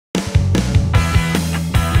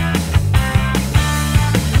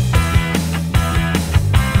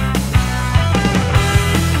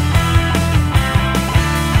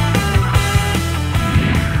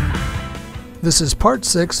This is part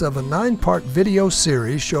 6 of a 9-part video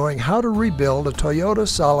series showing how to rebuild a Toyota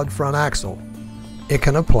solid front axle. It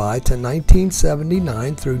can apply to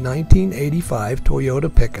 1979 through 1985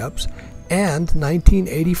 Toyota pickups and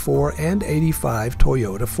 1984 and 85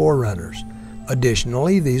 Toyota 4Runners.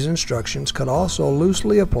 Additionally, these instructions could also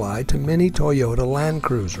loosely apply to many Toyota Land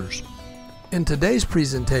Cruisers. In today's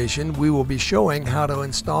presentation, we will be showing how to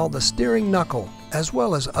install the steering knuckle as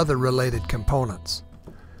well as other related components.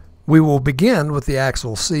 We will begin with the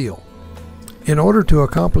axle seal. In order to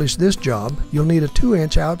accomplish this job, you'll need a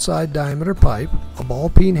 2-inch outside diameter pipe, a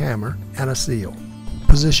ball-peen hammer, and a seal.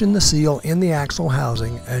 Position the seal in the axle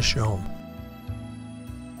housing as shown.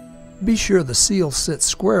 Be sure the seal sits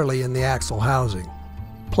squarely in the axle housing.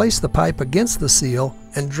 Place the pipe against the seal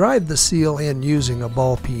and drive the seal in using a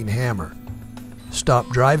ball-peen hammer. Stop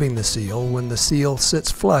driving the seal when the seal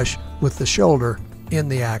sits flush with the shoulder in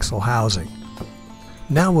the axle housing.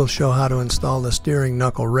 Now we'll show how to install the steering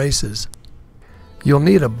knuckle races. You'll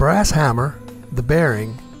need a brass hammer, the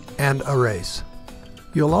bearing, and a race.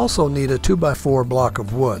 You'll also need a 2x4 block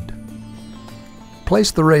of wood.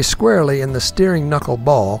 Place the race squarely in the steering knuckle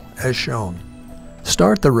ball as shown.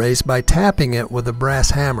 Start the race by tapping it with a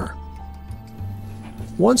brass hammer.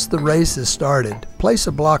 Once the race is started, place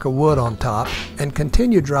a block of wood on top and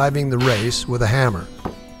continue driving the race with a hammer.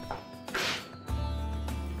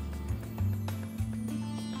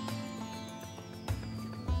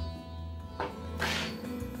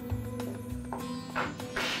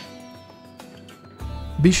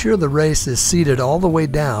 Be sure the race is seated all the way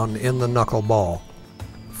down in the knuckle ball.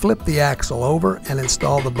 Flip the axle over and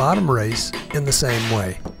install the bottom race in the same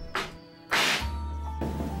way.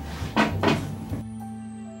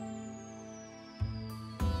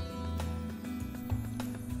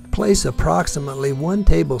 Place approximately 1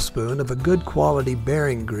 tablespoon of a good quality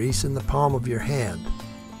bearing grease in the palm of your hand.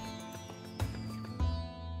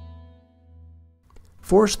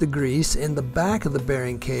 Force the grease in the back of the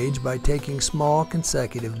bearing cage by taking small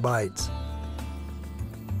consecutive bites.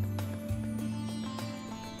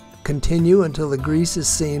 Continue until the grease is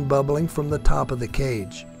seen bubbling from the top of the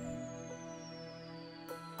cage.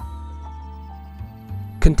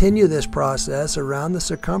 Continue this process around the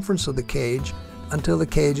circumference of the cage until the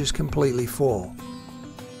cage is completely full.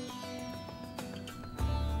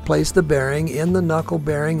 Place the bearing in the knuckle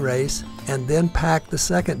bearing race and then pack the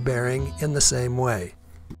second bearing in the same way.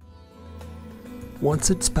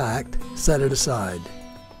 Once it's packed, set it aside.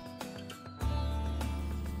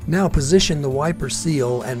 Now position the wiper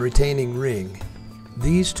seal and retaining ring.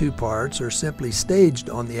 These two parts are simply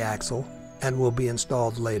staged on the axle and will be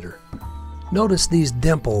installed later. Notice these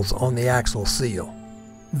dimples on the axle seal.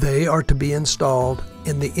 They are to be installed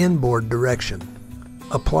in the inboard direction.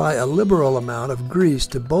 Apply a liberal amount of grease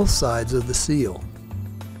to both sides of the seal.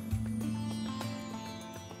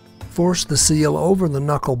 Force the seal over the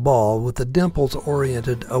knuckle ball with the dimples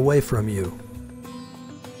oriented away from you.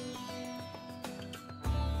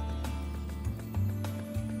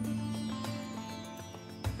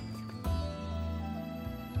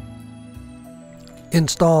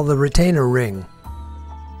 Install the retainer ring.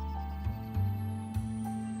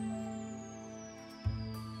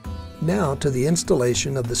 Now to the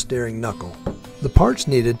installation of the steering knuckle. The parts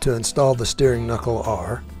needed to install the steering knuckle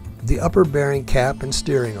are the upper bearing cap and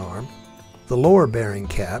steering arm, the lower bearing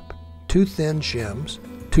cap, 2 thin shims,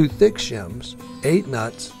 2 thick shims, 8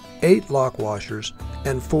 nuts, 8 lock washers,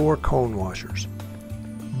 and 4 cone washers.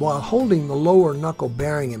 While holding the lower knuckle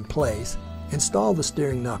bearing in place, install the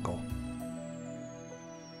steering knuckle.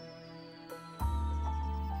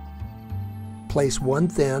 Place 1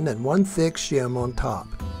 thin and 1 thick shim on top.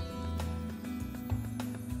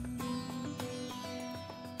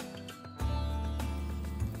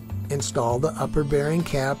 Install the upper bearing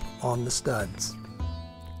cap on the studs.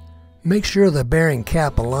 Make sure the bearing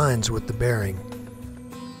cap aligns with the bearing.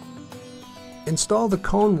 Install the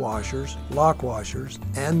cone washers, lock washers,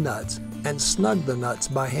 and nuts and snug the nuts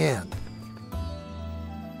by hand.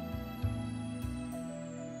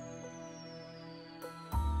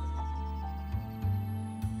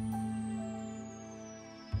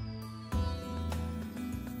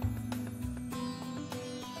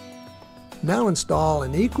 Now install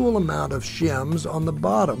an equal amount of shims on the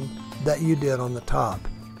bottom that you did on the top.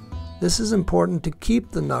 This is important to keep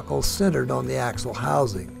the knuckle centered on the axle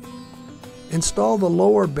housing. Install the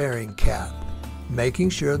lower bearing cap, making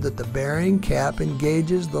sure that the bearing cap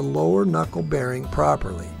engages the lower knuckle bearing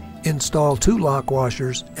properly. Install 2 lock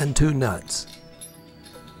washers and 2 nuts.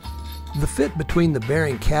 The fit between the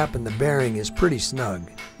bearing cap and the bearing is pretty snug.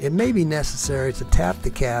 It may be necessary to tap the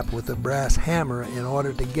cap with a brass hammer in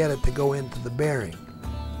order to get it to go into the bearing.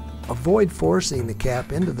 Avoid forcing the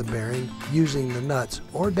cap into the bearing using the nuts,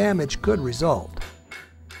 or damage could result.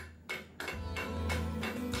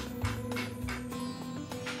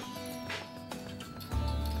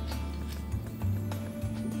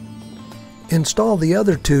 Install the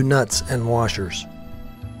other two nuts and washers.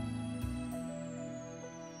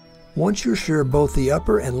 Once you're sure both the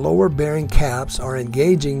upper and lower bearing caps are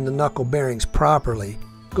engaging the knuckle bearings properly,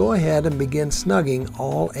 go ahead and begin snugging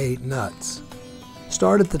all 8 nuts.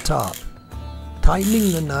 Start at the top,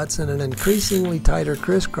 tightening the nuts in an increasingly tighter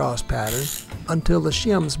crisscross pattern until the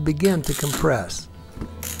shims begin to compress.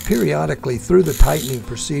 Periodically through the tightening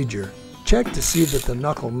procedure, check to see that the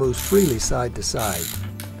knuckle moves freely side to side.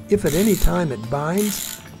 If at any time it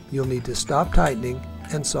binds, you'll need to stop tightening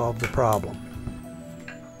and solve the problem.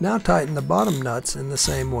 Now tighten the bottom nuts in the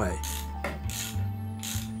same way.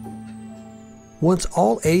 Once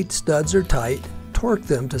all 8 studs are tight, torque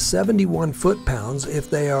them to 71 foot-pounds if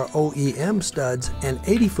they are OEM studs and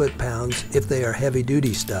 80 foot-pounds if they are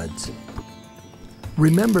heavy-duty studs.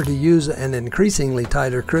 Remember to use an increasingly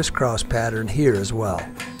tighter crisscross pattern here as well.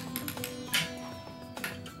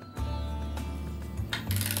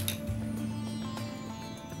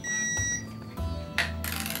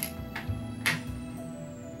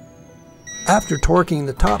 After torquing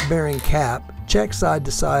the top bearing cap, check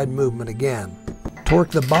side-to-side movement again.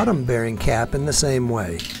 Torque the bottom bearing cap in the same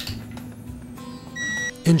way.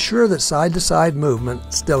 Ensure that side-to-side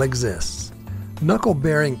movement still exists. Knuckle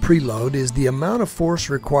bearing preload is the amount of force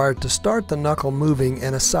required to start the knuckle moving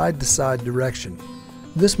in a side-to-side direction.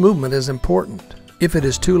 This movement is important. If it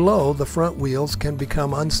is too low, the front wheels can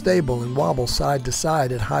become unstable and wobble side to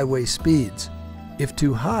side at highway speeds. If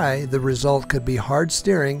too high, the result could be hard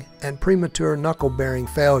steering and premature knuckle bearing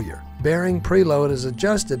failure. Bearing preload is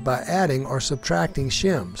adjusted by adding or subtracting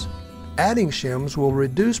shims. Adding shims will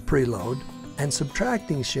reduce preload, and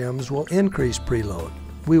subtracting shims will increase preload.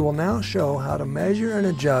 We will now show how to measure and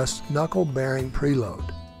adjust knuckle bearing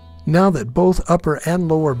preload. Now that both upper and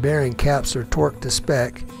lower bearing caps are torqued to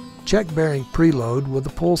spec, check bearing preload with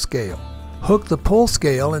the pull scale. Hook the pull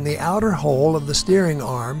scale in the outer hole of the steering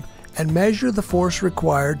arm and measure the force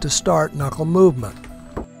required to start knuckle movement.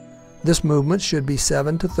 This movement should be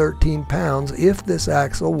 7 to 13 pounds if this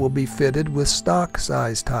axle will be fitted with stock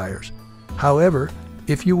size tires. However,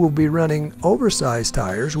 if you will be running oversized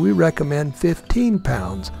tires, we recommend 15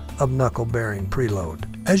 pounds of knuckle bearing preload.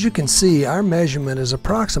 As you can see, our measurement is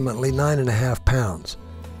approximately 9.5 pounds.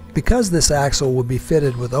 Because this axle will be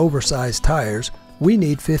fitted with oversized tires, we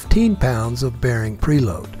need 15 pounds of bearing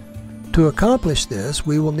preload. To accomplish this,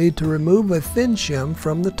 we will need to remove a thin shim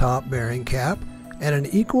from the top bearing cap and an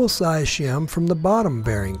equal size shim from the bottom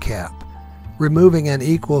bearing cap. Removing an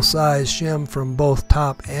equal size shim from both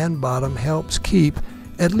top and bottom helps keep,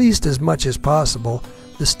 at least as much as possible,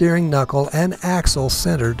 the steering knuckle and axle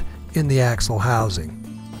centered in the axle housing.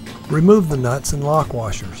 Remove the nuts and lock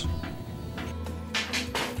washers.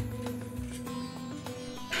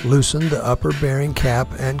 Loosen the upper bearing cap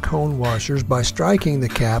and cone washers by striking the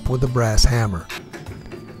cap with a brass hammer.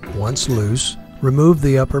 Once loose, remove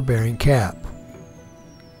the upper bearing cap.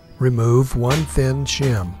 Remove one thin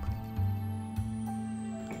shim.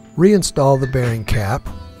 Reinstall the bearing cap,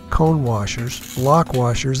 cone washers, lock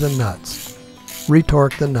washers, and nuts.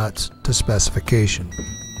 Retorque the nuts to specification.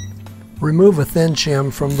 Remove a thin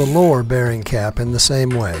shim from the lower bearing cap in the same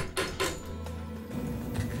way.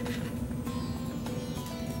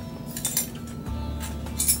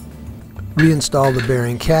 Reinstall the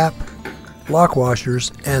bearing cap, lock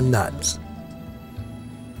washers, and nuts.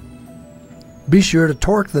 Be sure to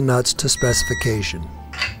torque the nuts to specification.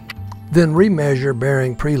 Then remeasure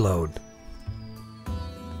bearing preload.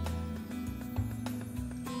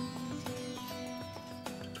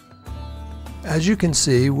 As you can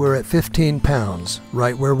see, we're at 15 pounds,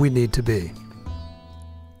 right where we need to be.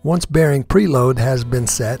 Once bearing preload has been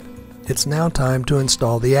set, it's now time to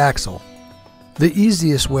install the axle. The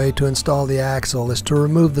easiest way to install the axle is to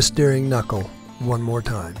remove the steering knuckle one more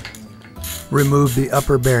time. Remove the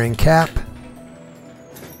upper bearing cap.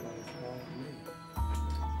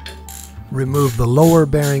 Remove the lower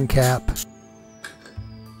bearing cap.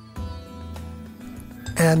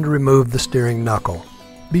 And remove the steering knuckle.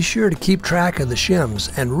 Be sure to keep track of the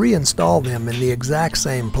shims and reinstall them in the exact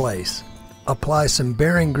same place. Apply some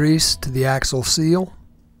bearing grease to the axle seal.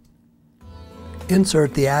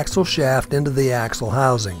 Insert the axle shaft into the axle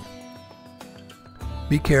housing.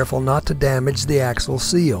 Be careful not to damage the axle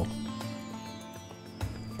seal.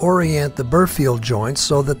 Orient the Burfield joints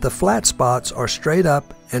so that the flat spots are straight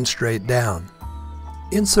up and straight down.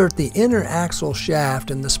 Insert the inner axle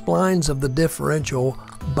shaft in the splines of the differential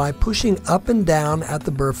by pushing up and down at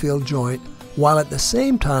the Burfield joint while at the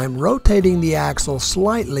same time rotating the axle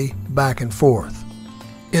slightly back and forth.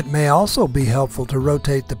 It may also be helpful to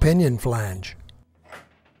rotate the pinion flange.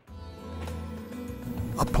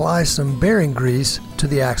 Apply some bearing grease to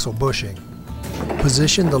the axle bushing.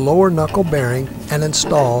 Position the lower knuckle bearing and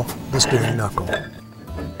install the steering knuckle.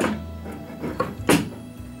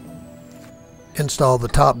 Install the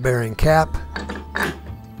top bearing cap,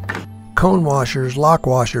 cone washers, lock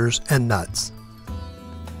washers, and nuts.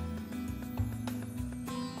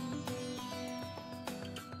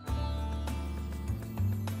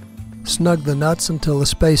 Snug the nuts until the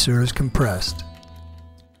spacer is compressed.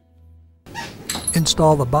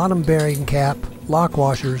 Install the bottom bearing cap, lock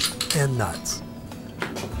washers, and nuts.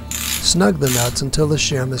 Snug the nuts until the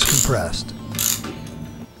shim is compressed.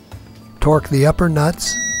 Torque the upper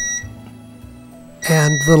nuts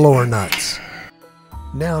and the lower nuts.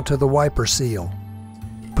 Now to the wiper seal.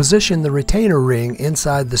 Position the retainer ring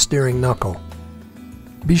inside the steering knuckle.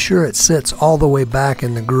 Be sure it sits all the way back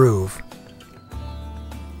in the groove.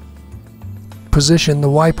 Position the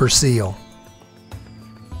wiper seal.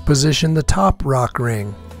 Position the top rock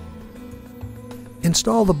ring.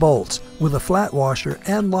 Install the bolts with a flat washer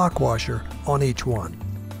and lock washer on each one.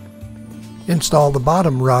 Install the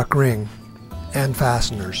bottom rock ring and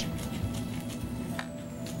fasteners.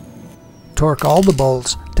 Torque all the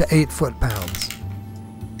bolts to 8 foot-pounds.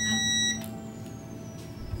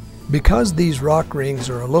 Because these rock rings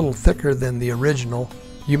are a little thicker than the original,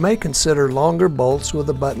 you may consider longer bolts with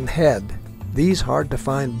a button head. These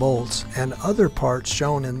hard-to-find bolts and other parts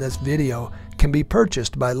shown in this video can be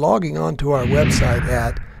purchased by logging onto our website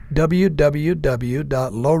at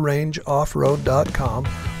www.lowrangeoffroad.com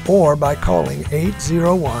or by calling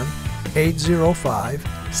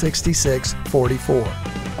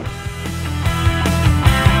 801-805-6644.